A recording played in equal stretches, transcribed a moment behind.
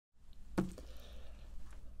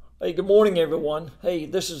Hey, good morning, everyone. Hey,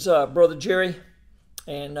 this is Brother Jerry,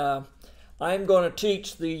 and I'm going to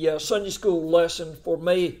teach the Sunday school lesson for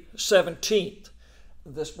May 17th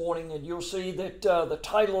this morning. And you'll see that the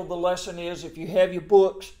title of the lesson is, if you have your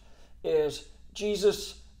books, is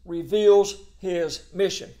Jesus Reveals His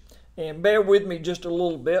Mission. And bear with me just a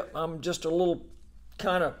little bit. I'm just a little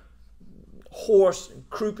kind of hoarse and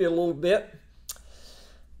croupy a little bit.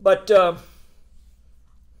 But the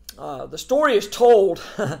story is told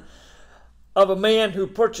of a man who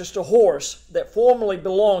purchased a horse that formerly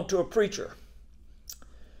belonged to a preacher.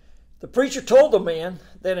 The preacher told the man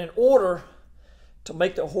that in order to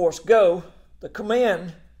make the horse go, the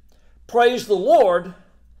command, "Praise the Lord,"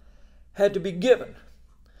 had to be given.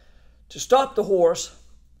 To stop the horse,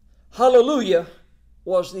 "Hallelujah,"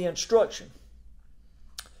 was the instruction.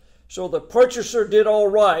 So the purchaser did all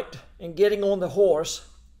right in getting on the horse.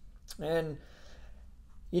 And,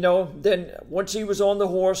 then once he was on the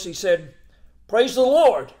horse, he said, "Praise the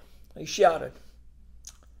Lord," he shouted.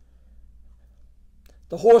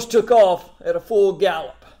 The horse took off at a full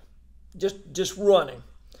gallop, just running.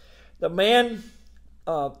 The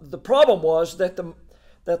problem was that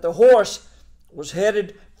the horse was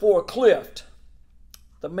headed for a cliff.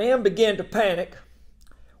 The man began to panic.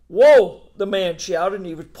 "Whoa," the man shouted, and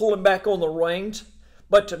he was pulling back on the reins,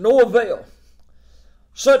 but to no avail.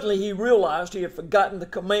 Suddenly he realized he had forgotten the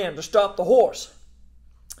command to stop the horse.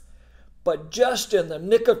 But just in the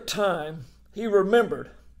nick of time, he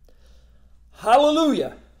remembered.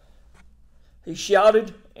 "Hallelujah," he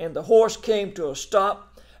shouted, and the horse came to a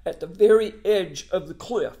stop at the very edge of the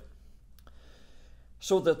cliff,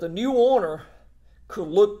 so that the new owner could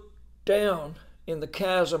look down in the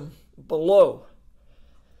chasm below.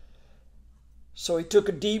 So he took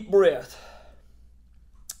a deep breath.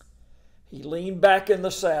 He leaned back in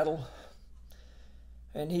the saddle,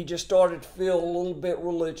 and he just started to feel a little bit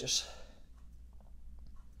religious.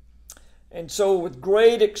 And so with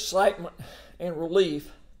great excitement and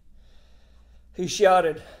relief, he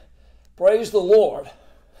shouted, "Praise the Lord."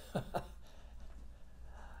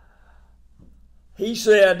 He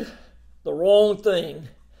said the wrong thing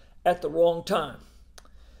at the wrong time.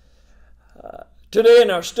 Today in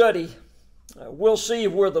our study, we'll see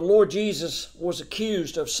where the Lord Jesus was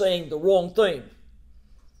accused of saying the wrong thing.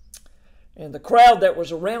 And the crowd that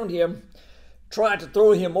was around him tried to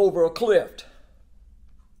throw him over a cliff.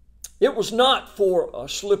 It was not for a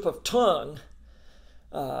slip of tongue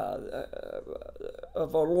of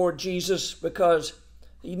our Lord Jesus, because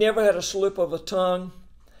he never had a slip of a tongue.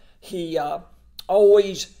 He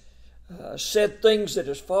always said things that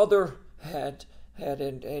his Father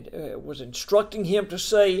was instructing him to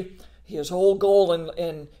say. His whole goal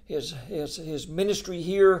and his ministry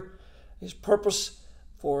here, his purpose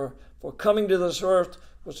for coming to this earth,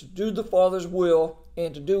 was to do the Father's will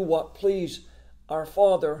and to do what pleased our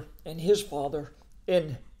Father and his Father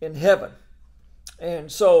in heaven.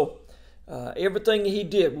 And so everything he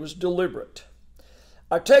did was deliberate.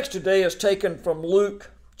 Our text today is taken from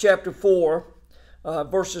Luke chapter 4,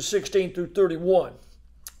 verses 16 through 31.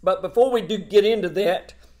 But before we do get into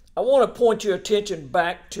that, I want to point your attention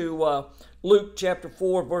back to Luke chapter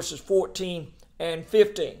 4, verses 14 and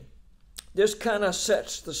 15. This kind of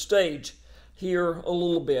sets the stage here a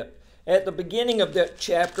little bit. At the beginning of that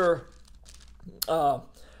chapter, the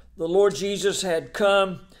Lord Jesus had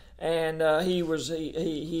come, and in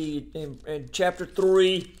chapter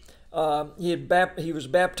 3, he was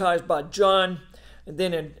baptized by John, and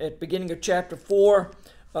then at the beginning of chapter 4,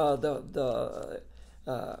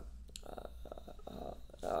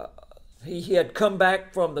 he had come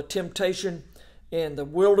back from the temptation in the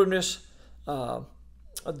wilderness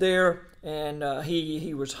there, and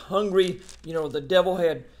he was hungry. The devil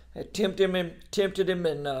had tempted him,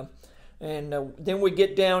 and then we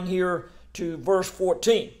get down here to verse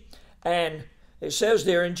 14, and it says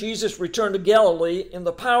there, "And Jesus returned to Galilee in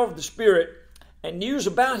the power of the Spirit, and news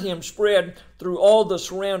about him spread through all the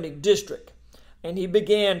surrounding district. And he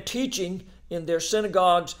began teaching in their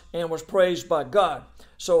synagogues and was praised by God."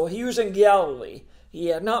 So he was in Galilee. He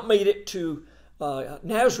had not made it to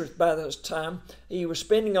Nazareth by this time. He was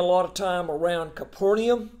spending a lot of time around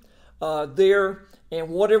Capernaum there, and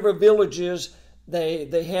whatever villages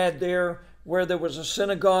they had there where there was a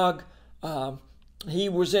synagogue. He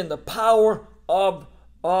was in the power of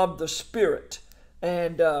the Spirit.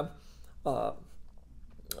 And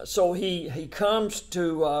so he comes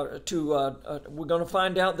to we're going to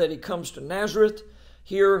find out that he comes to Nazareth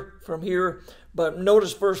from here. But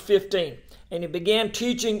notice verse 15. "And he began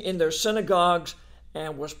teaching in their synagogues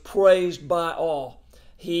and was praised by all."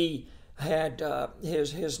 He had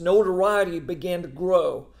his notoriety began to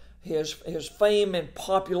grow his fame and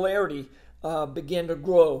popularity began to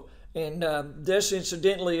grow. And this,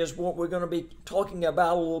 incidentally, is what we're going to be talking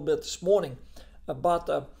about a little bit this morning, about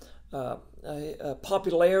the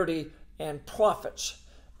popularity and prophets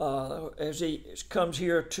as he comes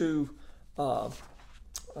here to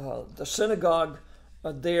the synagogue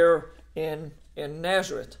there in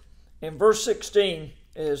Nazareth. And verse 16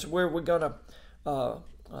 is where we're going to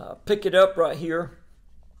pick it up right here.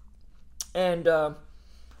 And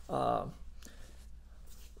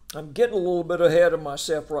I'm getting a little bit ahead of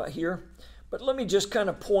myself right here, but let me just kind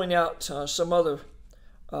of point out some other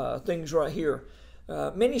things right here.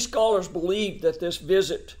 Many scholars believe that this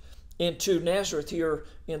visit into Nazareth here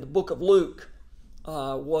in the book of Luke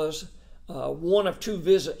was one of two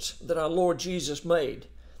visits that our Lord Jesus made,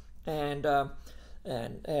 and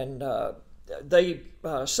they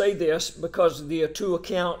say this because of the two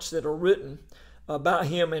accounts that are written about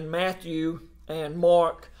him in Matthew and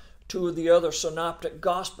Mark, two of the other synoptic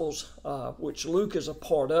gospels, which Luke is a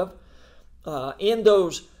part of. In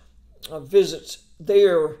those visits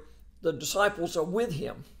there, the disciples are with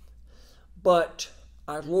him. But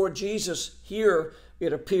our Lord Jesus here,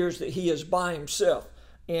 it appears that he is by himself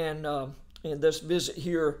in this visit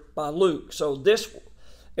here by Luke. So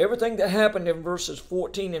everything that happened in verses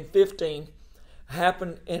 14 and 15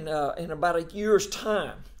 happened in about a year's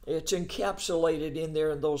time. It's encapsulated in there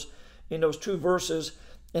in those two verses.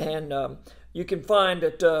 And you can find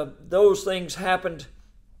that those things happened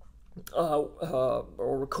or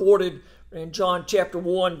recorded in John chapter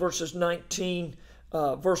 1, verse 19,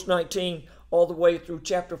 all the way through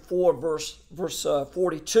chapter 4, verse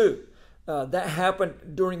 42. That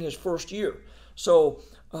happened during his first year. So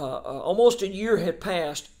almost a year had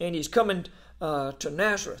passed, and he's coming to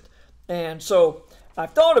Nazareth. And so I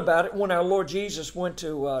thought about it when our Lord Jesus went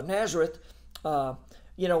to Nazareth, where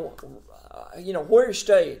he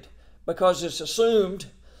stayed, because it's assumed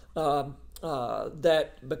that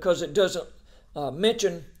because it doesn't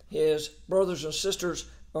mention his brothers and sisters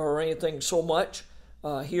or anything so much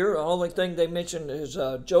here, the only thing they mention is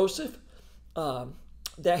Joseph,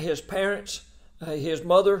 that his parents, his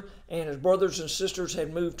mother and his brothers and sisters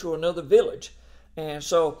had moved to another village. And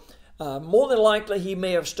so more than likely he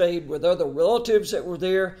may have stayed with other relatives that were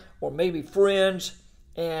there, or maybe friends.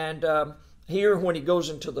 And here, when he goes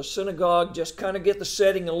into the synagogue, just kind of get the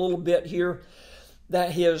setting a little bit here,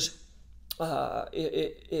 that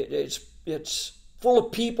it's full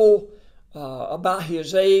of people about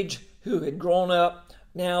his age who had grown up.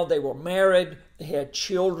 Now they were married, they had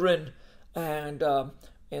children, and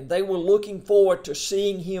they were looking forward to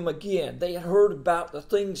seeing him again. They had heard about the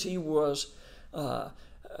things he was,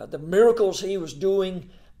 the miracles he was doing,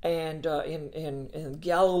 and in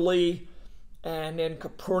Galilee, and in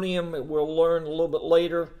Capernaum, we'll learn a little bit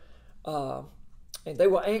later. And they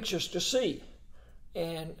were anxious to see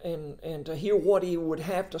and to hear what he would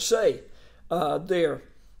have to say there.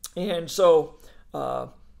 And so,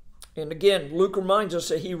 and again, Luke reminds us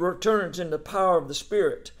that he returns in the power of the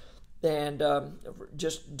Spirit. And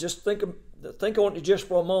just think on it just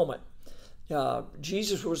for a moment.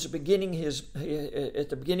 Jesus was at the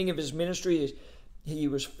beginning of his ministry.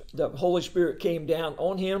 The Holy Spirit came down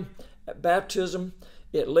on him at baptism.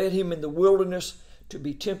 It led him in the wilderness to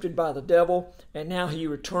be tempted by the devil, and now he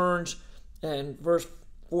returns. And verse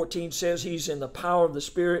 14 says he's in the power of the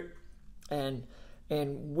Spirit, and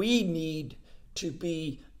we need to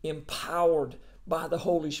be empowered by the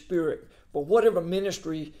Holy Spirit for whatever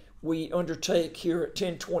ministry we undertake here at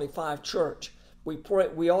 1025 Church. We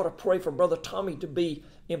ought to pray for Brother Tommy to be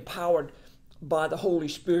empowered by the Holy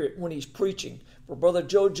Spirit when he's preaching, for Brother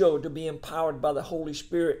Jojo to be empowered by the Holy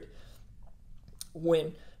Spirit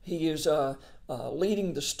when he is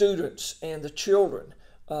leading the students and the children,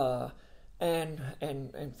 and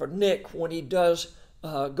for Nick when he goes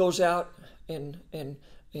out and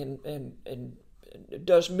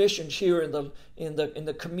does missions here in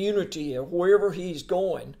the community or wherever he's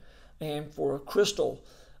going, and for Crystal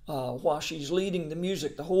while she's leading the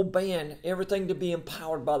music, the whole band, everything to be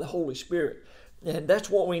empowered by the Holy Spirit. And that's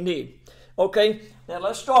what we need. Okay, now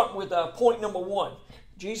let's start with point number 1.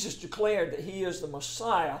 Jesus declared that he is the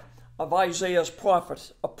Messiah of Isaiah's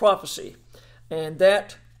prophecy. And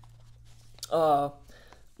that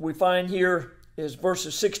we find here is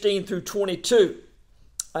verses 16 through 22.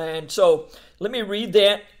 And so let me read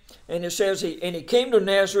that. And it says, and he came to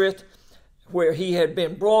Nazareth where he had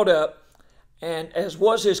been brought up, and as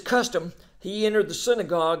was his custom, he entered the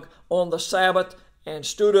synagogue on the Sabbath and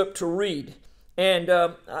stood up to read. And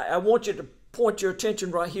I want you to point your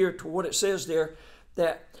attention right here to what it says there,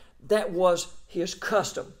 that was his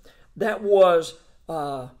custom. That was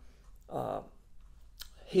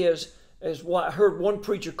is what I heard one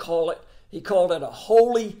preacher call it. He called it a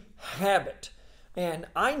holy habit. And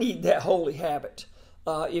I need that holy habit,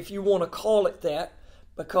 if you want to call it that,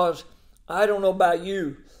 because I don't know about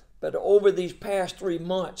you, but over these past 3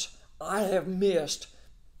 months, I have missed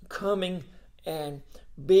coming and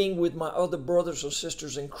being with my other brothers and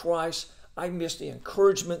sisters in Christ. I miss the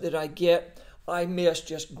encouragement that I get. I miss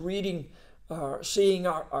just greeting, seeing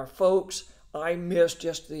our folks. I miss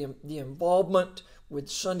just the involvement with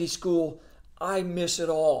Sunday school. I miss it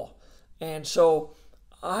all. And so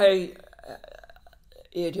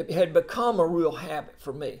it had become a real habit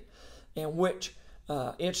for me, in which,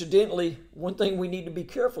 incidentally, one thing we need to be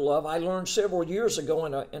careful of, I learned several years ago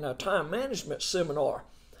in a time management seminar,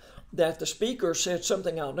 that the speaker said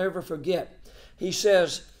something I'll never forget. He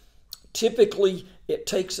says, typically it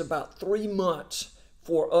takes about 3 months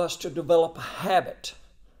for us to develop a habit.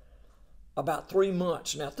 About 3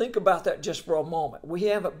 months. Now think about that just for a moment. We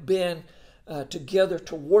haven't been together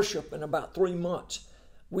to worship in about 3 months.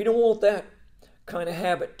 We don't want that kind of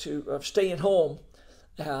habit of staying home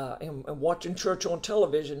and watching church on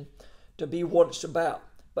television to be what it's about.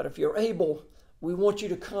 But if you're able, we want you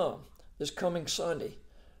to come this coming Sunday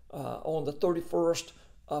on the 31st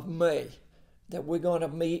of May, that we're going to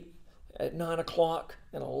meet at 9 o'clock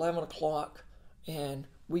and 11 o'clock, and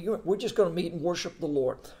we're just going to meet and worship the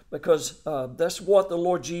Lord, because that's what the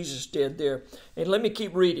Lord Jesus did there. And let me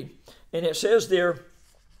keep reading. And it says there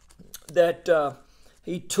that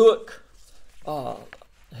he took and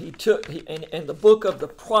the book of the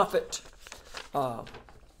prophet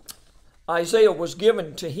Isaiah was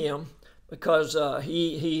given to him, because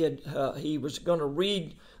he was going to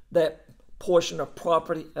read that portion of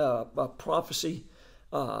prophecy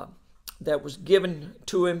that was given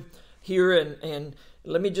to him here. And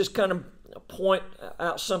let me just kind of point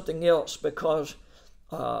out something else, because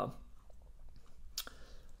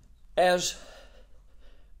as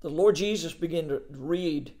the Lord Jesus began to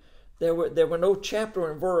read, there were no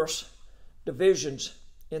chapter and verse divisions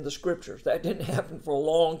in the scriptures. That didn't happen for a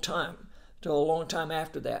long time, till a long time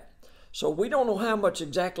after that. So we don't know how much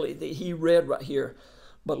exactly that he read right here,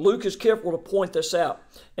 but Luke is careful to point this out.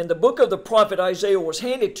 And the book of the prophet Isaiah was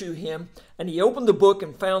handed to him, and he opened the book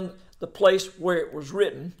and found the place where it was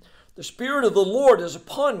written, "The Spirit of the Lord is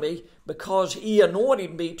upon me, because he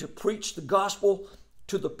anointed me to preach the gospel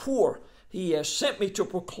to the poor. He has sent me to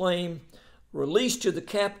proclaim release to the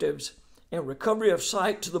captives and recovery of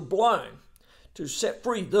sight to the blind, to set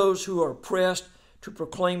free those who are oppressed, to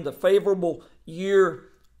proclaim the favorable year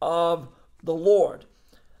of the Lord."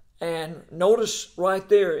 And notice right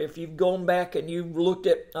there, if you've gone back and you've looked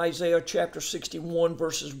at Isaiah chapter 61,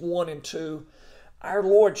 verses 1 and 2, our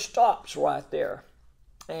Lord stops right there.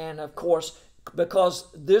 And of course, because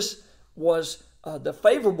this was the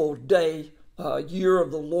favorable year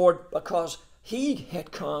of the Lord, because he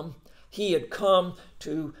had come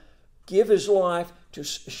to give his life, to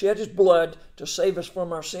shed his blood, to save us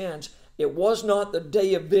from our sins. It was not the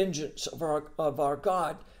day of vengeance of our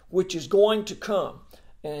God, which is going to come.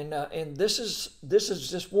 And this is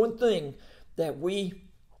just one thing that we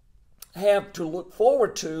have to look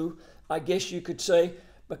forward to, I guess you could say,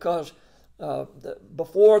 because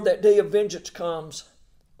before that day of vengeance comes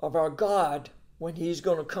of our God, when he's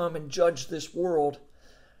going to come and judge this world,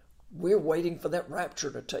 we're waiting for that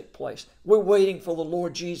rapture to take place. We're waiting for the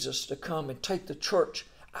Lord Jesus to come and take the church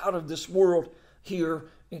out of this world here.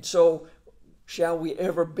 And so shall we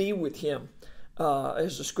ever be with him,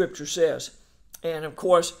 as the scripture says. And of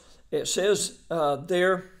course, it says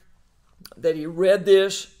there that he read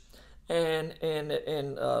this, and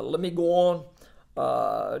let me go on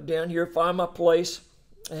down here, find my place.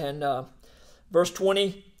 And verse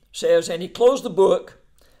 20 says, "And he closed the book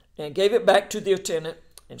and gave it back to the attendant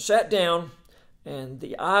and sat down, and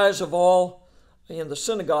the eyes of all in the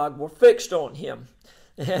synagogue were fixed on him."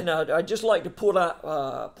 And I'd just like to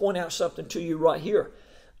point out something to you right here,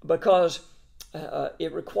 because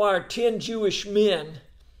it required 10 Jewish men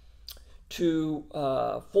to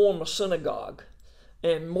form a synagogue.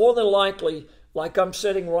 And more than likely, like I'm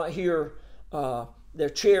sitting right here, there are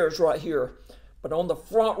chairs right here, but on the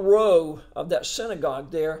front row of that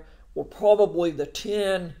synagogue there were probably the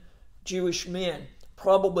 10 Jewish men,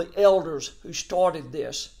 probably elders who started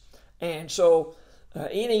this. And so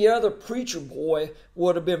any other preacher boy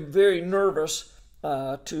would have been very nervous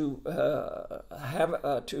to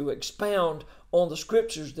expound on the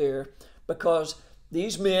scriptures there, because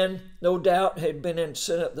these men, no doubt, had been in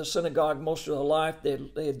the synagogue most of their life.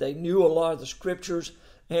 They knew a lot of the scriptures,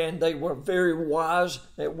 and they were very wise,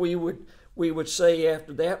 that we would say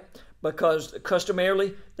after that, because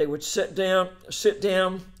customarily they would sit down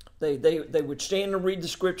They would stand and read the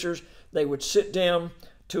scriptures. They would sit down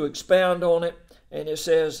to expound on it. And it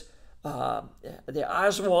says, the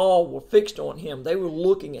eyes of all were fixed on him. They were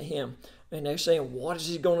looking at him. And they're saying, what is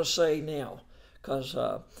he going to say now? Because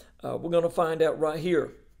we're going to find out right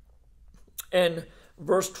here. And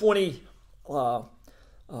verse 21,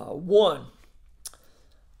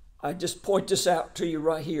 I just point this out to you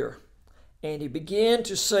right here. And he began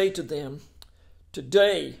to say to them,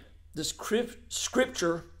 today the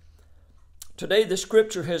scripture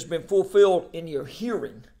has been fulfilled in your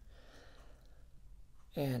hearing.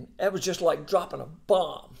 And that was just like dropping a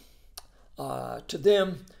bomb. To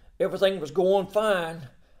them, everything was going fine,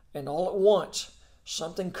 and all at once,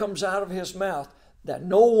 something comes out of his mouth that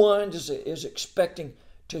no one is expecting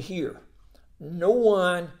to hear. No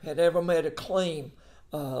one had ever made a claim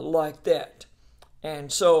like that.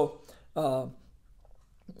 And so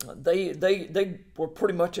they were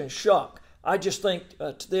pretty much in shock. I just think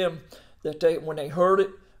to them that when they heard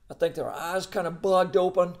it, I think their eyes kind of bugged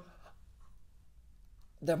open.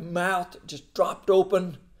 Their mouth just dropped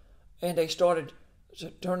open, and they started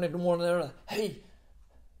turning to one another. Hey,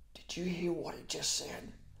 did you hear what he just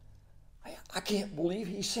said? I can't believe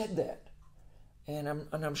he said that. And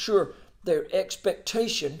I'm sure their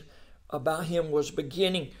expectation about him was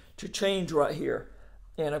beginning to change right here.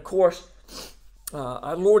 And of course,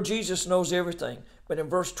 our Lord Jesus knows everything. But in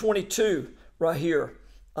verse 22 right here,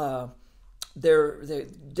 their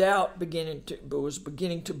doubt was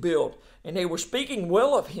beginning to build. And they were speaking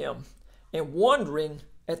well of him and wondering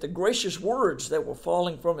at the gracious words that were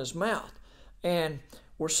falling from his mouth. And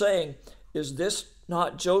were saying, is this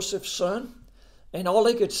not Joseph's son? And all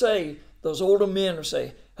they could say, those older men would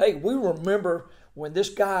say, hey, we remember when this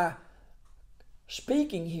guy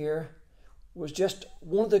speaking here was just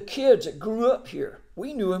one of the kids that grew up here.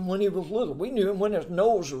 We knew him when he was little. We knew him when his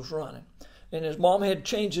nose was running. And his mom had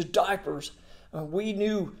changed his diapers. We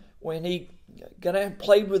knew when he got out and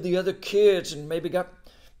played with the other kids and maybe got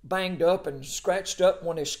banged up and scratched up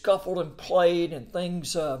when they scuffled and played and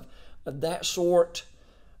things of that sort.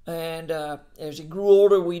 And as he grew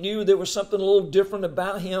older, we knew there was something a little different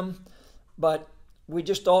about him, but we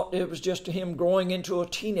just thought it was just him growing into a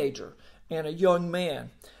teenager and a young man.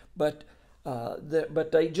 But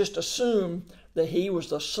they just assumed that he was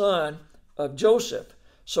the son of Joseph.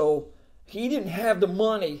 So he didn't have the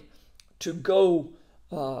money to go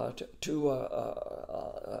to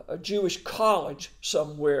a Jewish college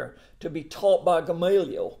somewhere to be taught by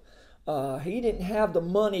Gamaliel. He didn't have the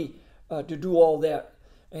money to do all that.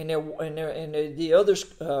 And the other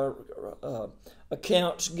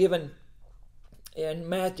accounts given in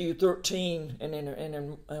Matthew 13 and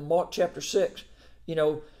in Mark chapter 6,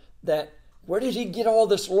 that where did he get all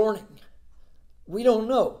this learning? We don't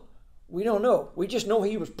know. We just know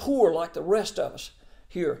he was poor like the rest of us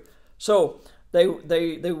here. So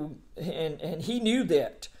and he knew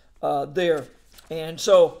that there. And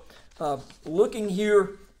so looking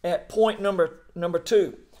here at point number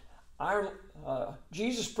 2,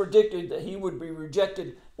 Jesus predicted that he would be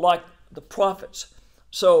rejected like the prophets.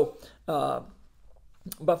 So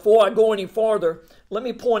before I go any farther, let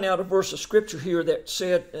me point out a verse of scripture here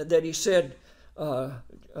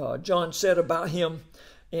John said about him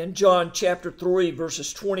in John chapter 3,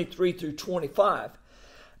 verses 23 through 25.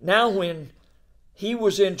 Now when he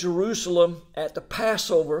was in Jerusalem at the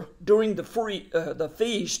Passover during the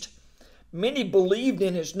feast, many believed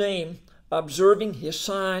in his name, observing his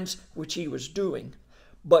signs which he was doing.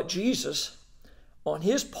 But Jesus, on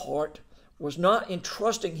his part, was not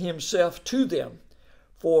entrusting himself to them,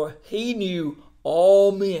 for he knew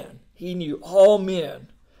all men. He knew all men.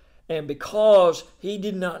 And because he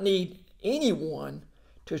did not need anyone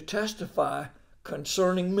to testify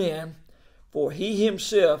concerning men, for he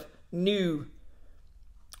himself knew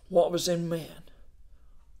what was in man.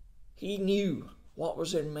 He knew what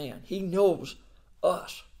was in man. He knows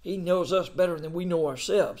us. He knows us better than we know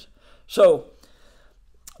ourselves. So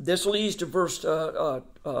this leads to verse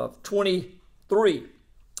 23.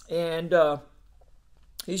 And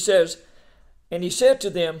he says, and he said to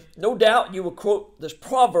them, no doubt you will quote this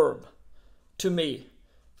proverb to me,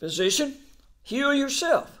 physician, heal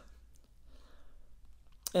yourself.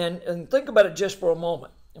 And think about it just for a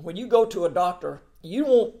moment. When you go to a doctor,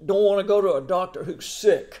 you don't want to go to a doctor who's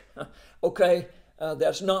sick, okay,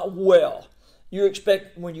 that's not well. You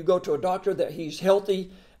expect when you go to a doctor that he's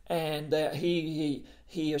healthy and that he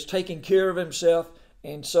is taking care of himself,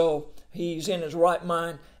 and so he's in his right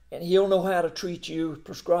mind, and he'll know how to treat you,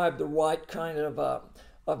 prescribe the right kind of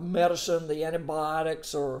medicine, the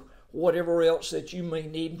antibiotics or whatever else that you may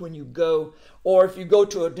need when you go. Or if you go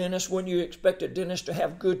to a dentist, when you expect a dentist to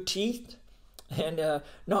have good teeth, and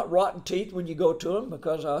not rotten teeth when you go to them,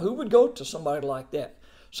 because who would go to somebody like that?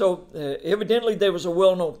 So evidently there was a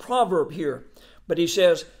well-known proverb here, but he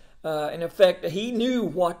says, in effect, he knew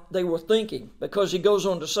what they were thinking, because he goes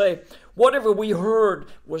on to say, whatever we heard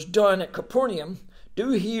was done at Capernaum,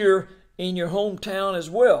 do here in your hometown as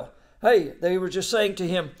well. Hey, they were just saying to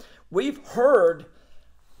him, we've heard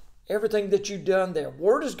everything that you've done there.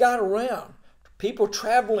 Word has got around. People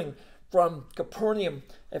traveling from Capernaum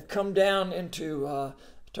have come down into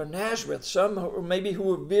to Nazareth. Some maybe who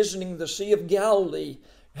were visiting the Sea of Galilee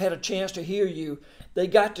had a chance to hear you. They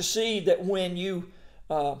got to see that when you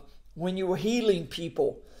were healing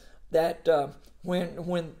people, that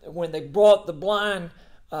when they brought the blind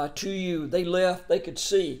to you, they left, they could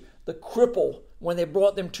see. The cripple, when they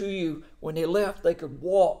brought them to you, when they left, they could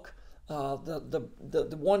walk.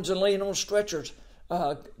 The ones that laying on stretchers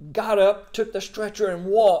got up, took the stretcher and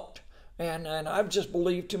walked. And I've just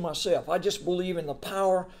believed to myself. I just believe in the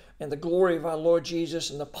power and the glory of our Lord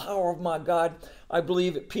Jesus and the power of my God. I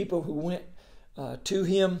believe that people who went to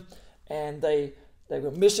him and they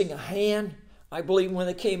were missing a hand, I believe when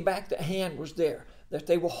they came back, the hand was there, that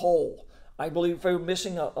they were whole. I believe if they were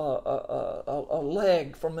missing a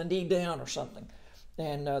leg from the knee down or something,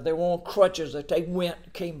 and they were on crutches, that they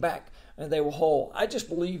came back, and they were whole. I just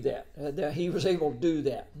believe that he was able to do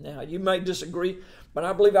that. Now, you may disagree, but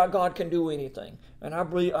I believe our God can do anything. And I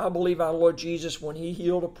believe our Lord Jesus, when he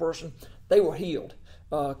healed a person, they were healed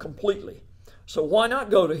completely. So why not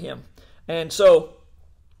go to him? And so,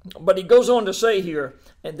 but he goes on to say here,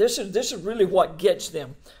 and this is really what gets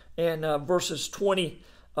them in verses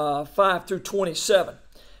 25 through 27.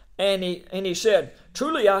 And he said,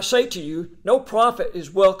 truly I say to you, no prophet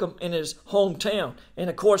is welcome in his hometown. And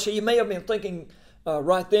of course, he may have been thinking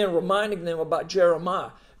right then, reminding them about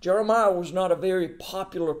Jeremiah. Jeremiah was not a very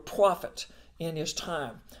popular prophet in his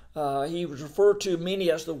time. He was referred to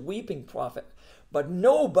many as the weeping prophet. But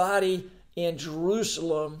nobody in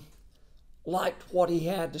Jerusalem liked what he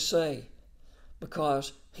had to say,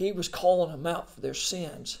 because he was calling them out for their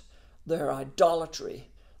sins, their idolatry,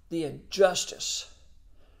 the injustices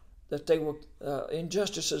that they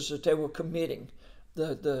were committing,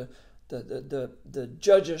 the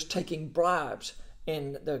judges taking bribes,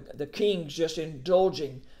 and the kings just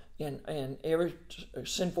indulging in every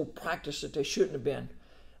sinful practice that they shouldn't have been.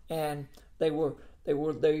 And they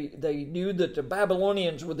knew that the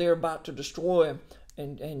Babylonians were there about to destroy them,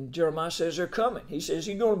 and Jeremiah says they're coming. He says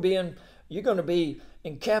you're going to be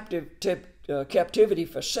in captivity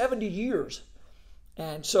for 70 years.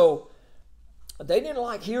 And so they didn't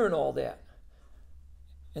like hearing all that.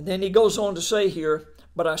 And then he goes on to say here,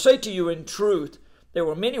 but I say to you in truth, there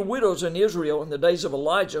were many widows in Israel in the days of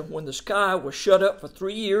Elijah, when the sky was shut up for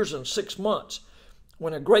 3 years and 6 months,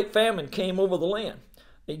 when a great famine came over the land.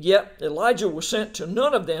 And yet Elijah was sent to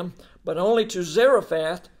none of them, but only to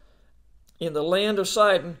Zarephath in the land of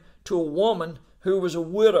Sidon, to a woman who was a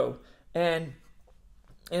widow. And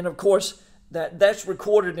of course, that's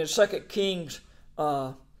recorded in 2 Kings,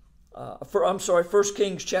 1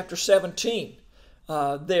 Kings chapter 17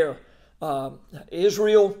 there.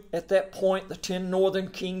 Israel at that point, the 10 northern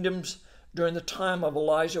kingdoms during the time of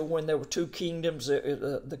Elijah, when there were 2 kingdoms,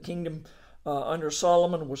 the kingdom under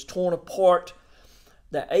Solomon was torn apart.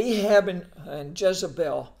 That Ahab and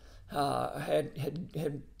Jezebel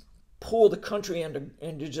had pulled the country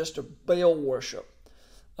into just a Baal worship,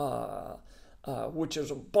 which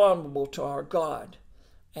is abominable to our God.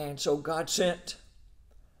 And so God sent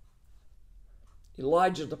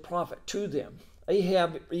Elijah the prophet to them.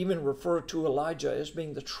 Ahab even referred to Elijah as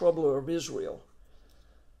being the troubler of Israel.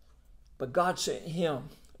 But God sent him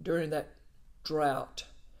during that drought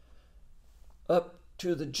up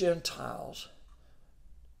to the Gentiles,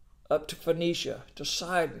 up to Phoenicia, to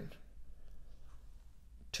Sidon,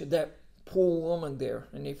 to that poor woman there.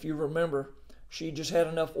 And if you remember, she just had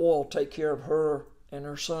enough oil to take care of her and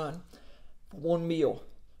her son for one meal.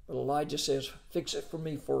 But Elijah says, fix it for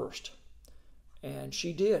me first. And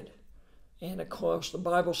she did. And of course, the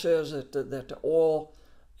Bible says that the oil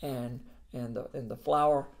and the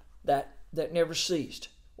flour that never ceased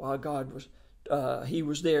while God was he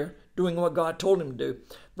was there doing what God told him to do.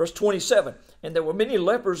 Verse 27. And there were many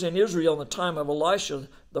lepers in Israel in the time of Elisha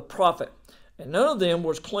the prophet, and none of them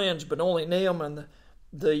was cleansed, but only Naaman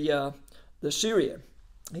the Syrian.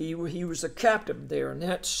 He was the captive there, and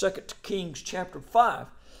that's 2 Kings chapter 5.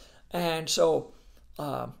 And so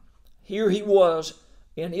here he was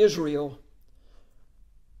in Israel,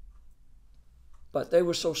 but they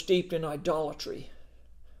were so steeped in idolatry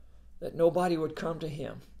that nobody would come to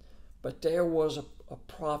him. But there was a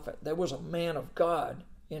prophet, there was a man of God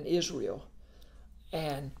in Israel,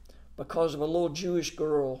 but because of a little Jewish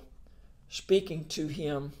girl speaking to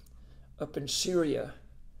him up in Syria,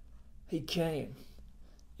 he came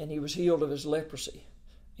and he was healed of his leprosy.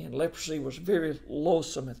 And leprosy was very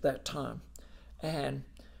loathsome at that time. And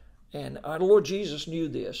our Lord Jesus knew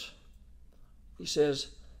this. He says,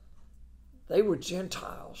 they were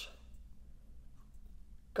Gentiles.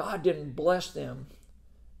 God didn't bless them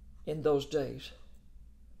in those days.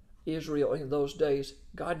 Israel in those days,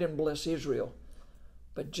 God didn't bless Israel,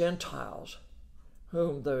 but Gentiles,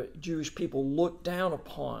 whom the Jewish people looked down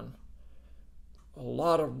upon. A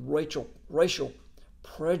lot of racial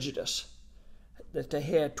prejudice that they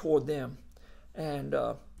had toward them. And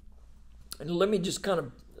let me just kind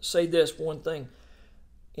of say this one thing.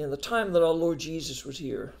 In the time that our Lord Jesus was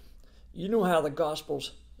here, you know how the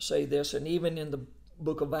Gospels say this, and even in the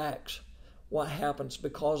book of Acts, what happens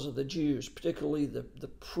because of the Jews, particularly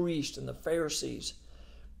the priest and the Pharisees.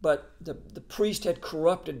 But the priest had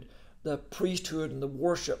corrupted the priesthood and the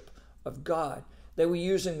worship of God. They were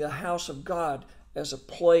using the house of God as a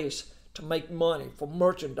place to make money for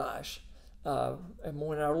merchandise. And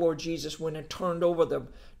when our Lord Jesus went and turned over the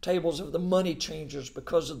tables of the money changers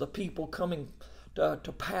because of the people coming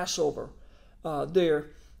to Passover there,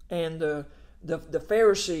 and the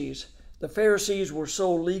Pharisees were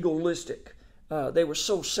so legalistic, they were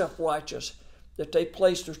so self-righteous that they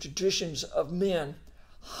placed the traditions of men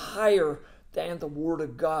higher than the Word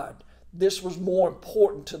of God. This was more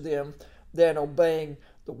important to them than obeying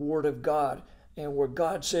the Word of God. And where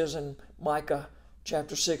God says in Micah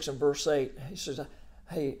chapter 6 and verse 8, he says,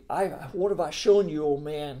 hey, what have I shown you, O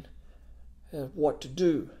man, what to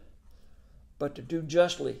do? But to do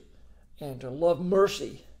justly and to love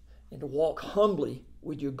mercy and to walk humbly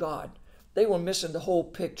with your God. They were missing the whole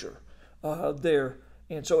picture there.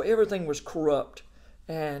 And so everything was corrupt.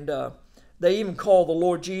 And they even called the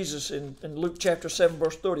Lord Jesus in Luke chapter 7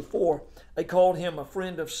 verse 34, they called him a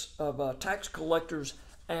friend of tax collectors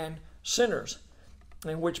and sinners.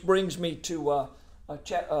 And which brings me to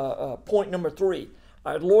point number 3.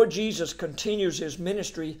 Our Lord Jesus continues his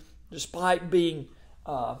ministry despite being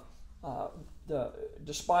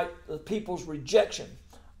despite the people's rejection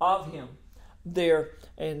of him there.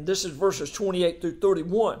 And this is verses 28 through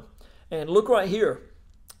 31. And look right here.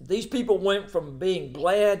 These people went from being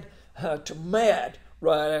glad to mad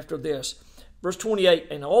right after this. Verse 28,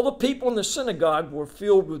 and all the people in the synagogue were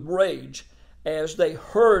filled with rage as they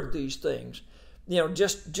heard these things. You know,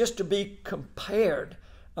 just to be compared,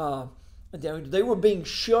 they were being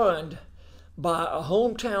shunned by a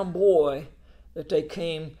hometown boy that they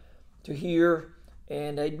came to hear,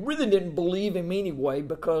 and they really didn't believe him anyway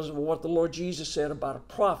because of what the Lord Jesus said about a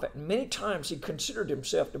prophet. And many times he considered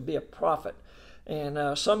himself to be a prophet,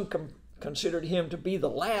 and some considered him to be the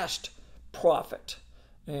last prophet.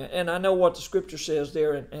 And I know what the scripture says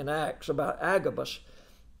there in Acts about Agabus,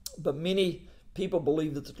 but many people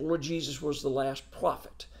believe that the Lord Jesus was the last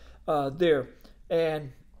prophet there.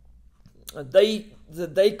 And they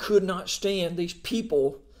could not stand these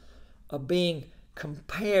people being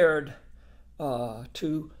compared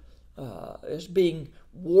to as being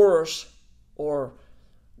worse, or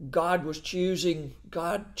God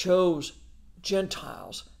chose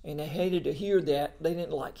Gentiles, and they hated to hear that. They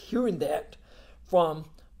didn't like hearing that from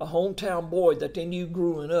a hometown boy that they knew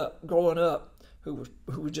growing up who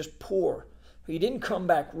was just poor. He didn't come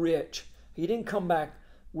back rich. He didn't come back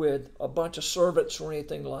with a bunch of servants or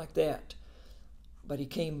anything like that. But he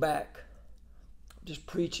came back just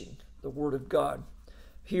preaching the Word of God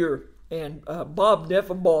here. And Bob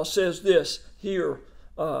Neffenbaugh says this here.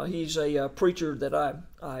 He's a preacher that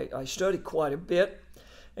I study quite a bit.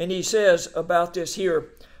 And he says about this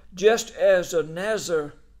here, just as the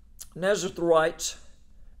Nazarites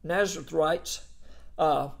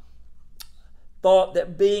thought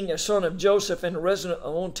that being a son of Joseph and a resident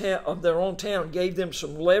of their own town gave them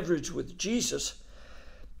some leverage with Jesus,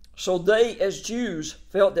 so they, as Jews,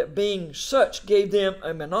 felt that being such gave them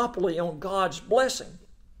a monopoly on God's blessing.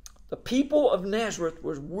 The people of Nazareth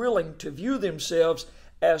were willing to view themselves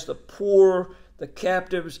as the poor, the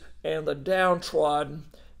captives, and the downtrodden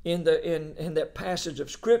in that passage of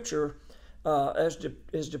Scripture as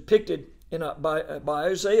depicted by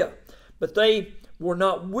Isaiah. But they were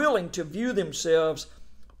not willing to view themselves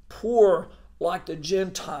poor like the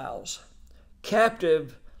Gentiles,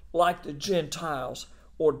 captive like the Gentiles,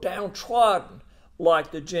 or downtrodden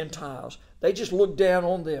like the Gentiles. They just looked down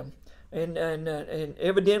on them. And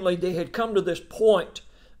evidently they had come to this point,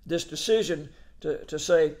 this decision to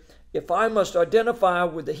say, if I must identify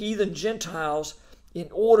with the heathen Gentiles in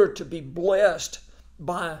order to be blessed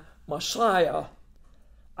by Messiah,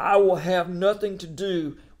 I will have nothing to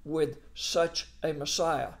do with such a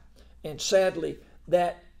Messiah. And sadly,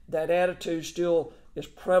 that attitude still is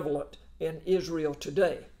prevalent in Israel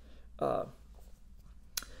today. And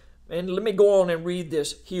let me go on and read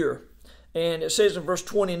this here. And it says in verse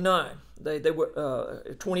 29, they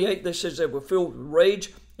were 28. They says they were filled with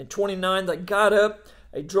rage. In 29, they got up,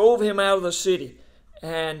 they drove him out of the city,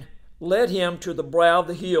 and led him to the brow of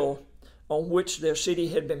the hill on which their city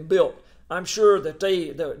had been built. I'm sure that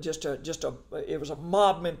it was a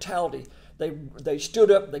mob mentality. They stood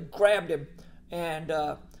up, they grabbed him, and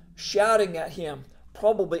shouting at him,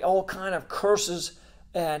 probably all kind of curses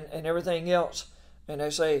and everything else. And they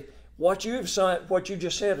say, what you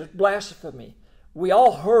just said is blasphemy. We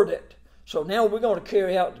all heard it. So now we're going to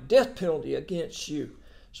carry out the death penalty against you.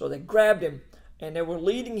 So they grabbed him, and they were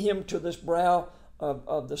leading him to this brow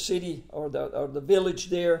of the city or the village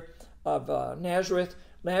there of Nazareth.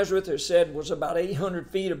 Nazareth, it said, was about 800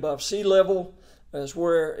 feet above sea level, is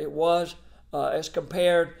where it was, as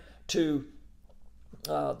compared to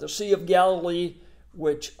the Sea of Galilee,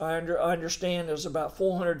 which I understand is about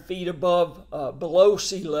 400 feet below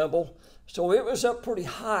sea level. So it was up pretty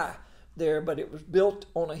high there, but it was built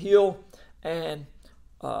on a hill, and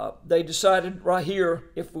they decided right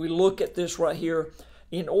here, if we look at this right here,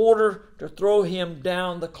 in order to throw him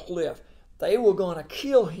down the cliff, they were going to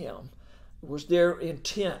kill him. It was their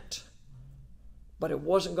intent, but it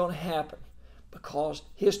wasn't going to happen because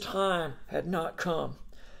his time had not come.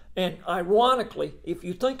 And ironically, if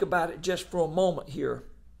you think about it just for a moment here,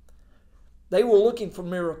 they were looking for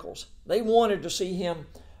miracles. They wanted to see him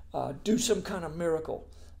do some kind of miracle,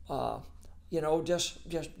 just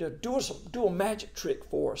do a magic trick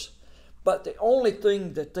for us. But the only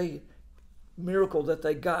thing miracle that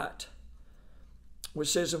they got, which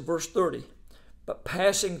says in verse 30, but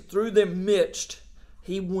passing through their midst,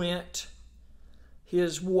 he went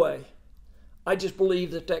his way. I just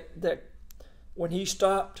believe that when he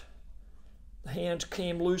stopped, the hands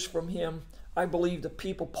came loose from him. I believe the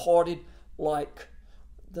people parted like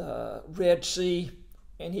the Red Sea,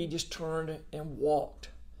 and he just turned and walked.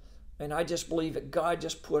 And I just believe that God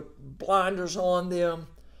just put blinders on them,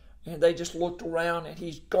 and they just looked around, and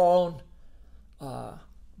he's gone.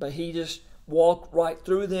 But he just walked right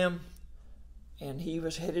through them, and he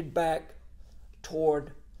was headed back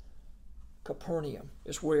toward Capernaum,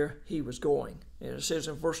 is where he was going. And it says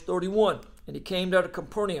in verse 31, and he came out of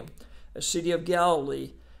Capernaum, a city of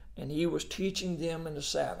Galilee, and he was teaching them in the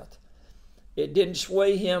Sabbath. It didn't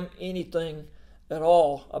sway him anything at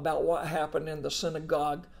all about what happened in the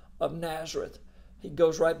synagogue of Nazareth. He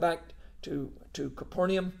goes right back to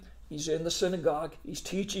Capernaum. He's in the synagogue. He's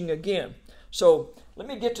teaching again. So let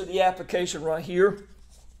me get to the application right here,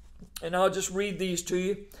 and I'll just read these to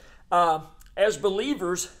you. As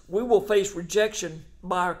believers, we will face rejection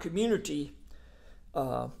by our community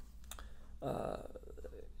and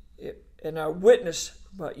our witness,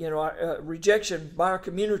 but rejection by our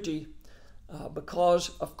community because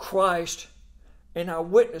of Christ and our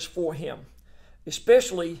witness for him,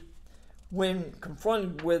 especially when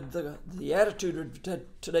confronted with the attitude of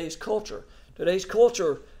today's culture. Today's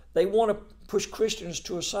culture, they want to push Christians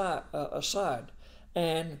to aside.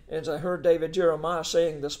 And as I heard David Jeremiah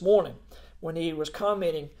saying this morning, when he was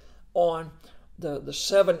commenting on the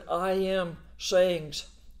 7 I am sayings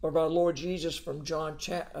of our Lord Jesus from John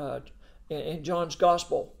in John's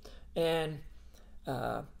Gospel, and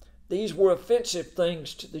these were offensive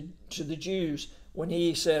things to the Jews when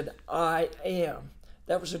he said, I am.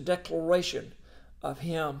 That was a declaration of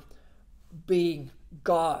him being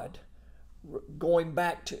God, going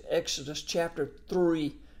back to Exodus chapter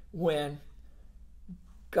 3 when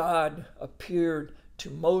God appeared to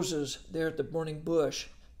Moses there at the burning bush.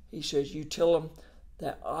 He says, you tell them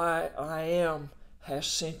that I am has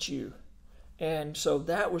sent you. And so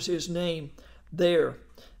that was his name there.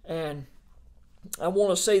 And I want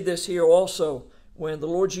to say this here also, when the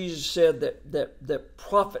Lord Jesus said that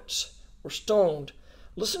prophets were stoned,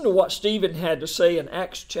 listen to what Stephen had to say in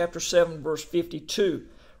Acts chapter 7, verse 52.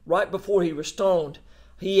 Right before he was stoned,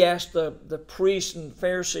 he asked the priests and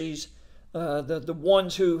Pharisees, the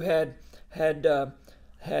ones who had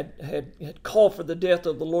called for the death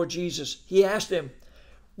of the Lord Jesus, he asked them,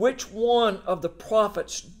 which one of the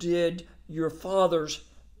prophets did your fathers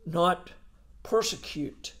not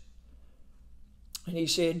persecute? And he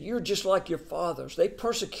said, you're just like your fathers. They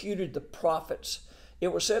persecuted the prophets.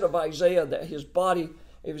 It was said of Isaiah that his body,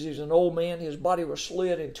 he was an old man, his body was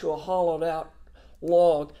slid into a hollowed out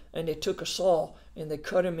log, and they took a saw and they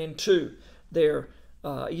cut him in two there.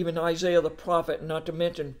 Even Isaiah the prophet, not to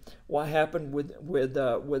mention what happened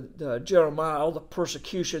with Jeremiah, all the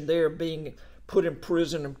persecution there, being put in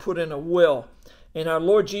prison and put in a well. And our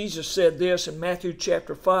Lord Jesus said this in Matthew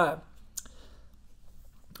chapter 5.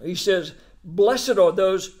 He says, "Blessed are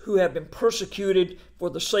those who have been persecuted for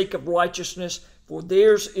the sake of righteousness, for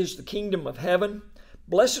theirs is the kingdom of heaven.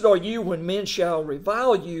 Blessed are you when men shall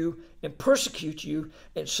revile you and persecute you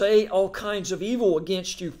and say all kinds of evil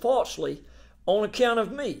against you falsely on account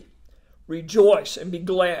of me. Rejoice and be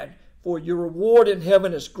glad, for your reward in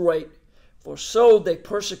heaven is great. For so they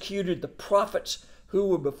persecuted the prophets who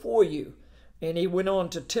were before you." And he went on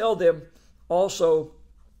to tell them also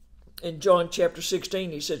in John chapter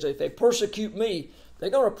 16, he says, if they persecute me, they're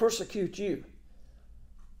going to persecute you.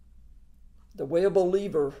 The way of a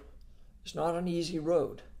believer is not an easy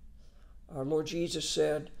road. Our Lord Jesus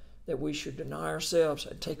said that we should deny ourselves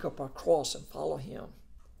and take up our cross and follow him.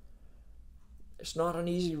 It's not an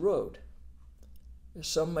easy road, as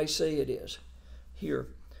some may say it is here.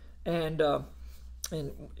 And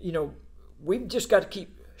you know, we've just got to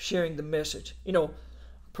keep sharing the message. You know,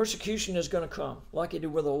 persecution is going to come, like it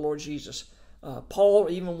did with our Lord Jesus. Paul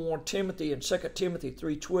even warned Timothy in 2 Timothy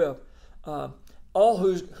 3:12, all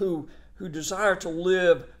who desire to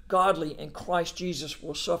live godly in Christ Jesus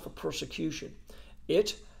will suffer persecution.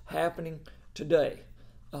 It's happening today,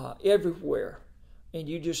 everywhere. And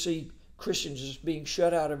you just see Christians just being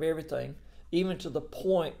shut out of everything, even to the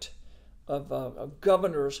point of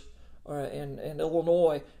governors in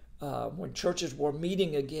Illinois, when churches were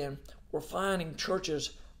meeting again, were fining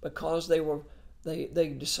churches because they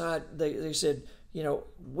said, you know,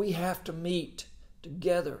 we have to meet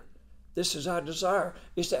together. This is our desire.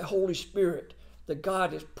 It's that Holy Spirit that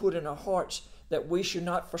God has put in our hearts, that we should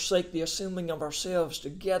not forsake the assembling of ourselves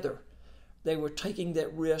together. They were taking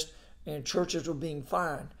that risk, and churches were being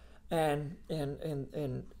fined. And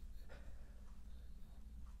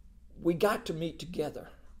we got to meet together.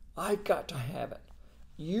 I've got to have it.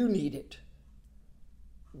 You need it.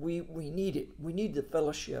 We need it. We need the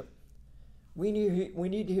fellowship. We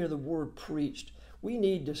need to hear the word preached. We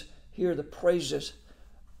need to hear the praises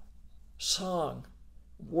sung,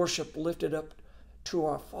 worship lifted up to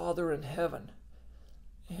our Father in heaven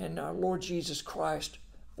and our Lord Jesus Christ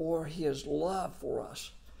for his love for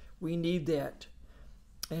us. We need that.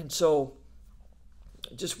 And so,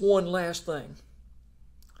 just one last thing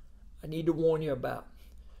I need to warn you about.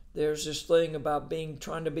 There's this thing about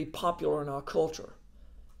trying to be popular in our culture.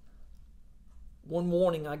 One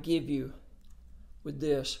warning I give you with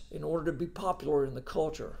this: in order to be popular in the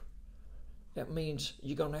culture, that means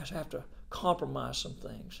you're going to have to compromise some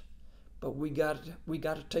things. But we got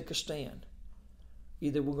to take a stand.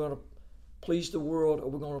 Either we're going to please the world or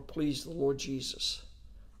we're going to please the Lord Jesus.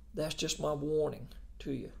 That's just my warning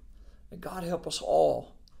to you. And God help us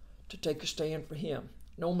all to take a stand for him,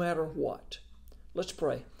 no matter what. Let's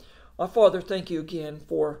pray. Our Father, thank you again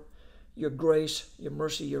for your grace, your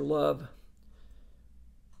mercy, your love.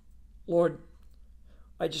 Lord,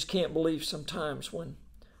 I just can't believe sometimes when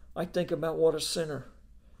I think about what a sinner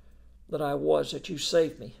that I was, that you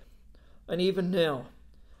saved me. And even now,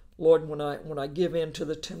 Lord, when I give in to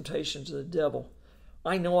the temptations of the devil,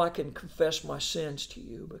 I know I can confess my sins to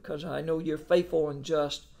you, because I know you're faithful and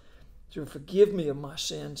just to forgive me of my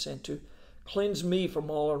sins and to cleanse me from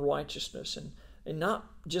all unrighteousness, and not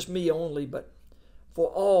just me only, but for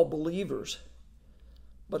all believers.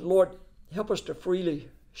 But Lord, help us to freely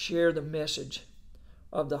share the message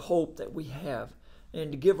of the hope that we have,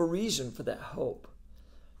 and to give a reason for that hope,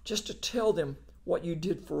 just to tell them what you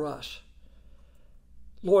did for us.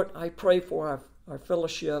 Lord, I pray for our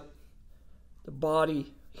fellowship, the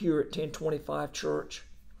body here at 1025 Church.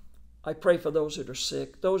 I pray for those that are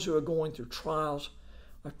sick, those who are going through trials.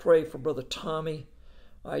 I pray for Brother Tommy.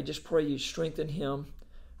 I just pray you strengthen him.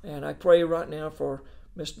 And I pray right now for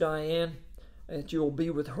Miss Diane, that you'll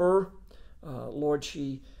be with her. Lord,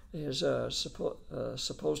 she is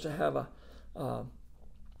supposed to have a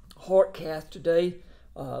heart cath today.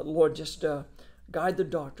 Lord, just guide the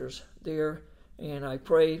doctors there. And I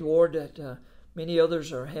pray, Lord, that many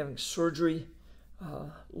others are having surgery,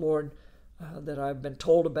 Lord, that I've been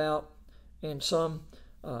told about. And some,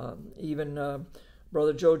 even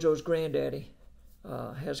Brother JoJo's granddaddy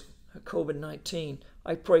has COVID-19.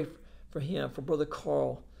 I pray for him, for Brother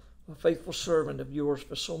Carl, a faithful servant of yours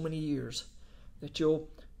for so many years, that you'll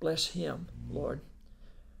bless him, Lord.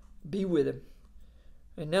 Be with him.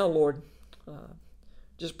 And now, Lord,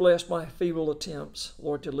 just bless my feeble attempts,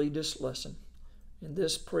 Lord, to lead this lesson. In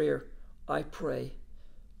this prayer, I pray,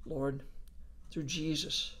 Lord, through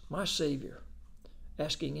Jesus, my Savior,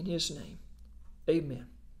 asking in his name. Amen.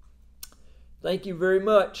 Thank you very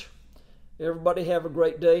much. Everybody have a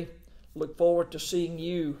great day. Look forward to seeing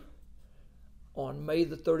you on May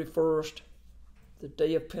the 31st, the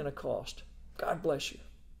day of Pentecost. God bless you.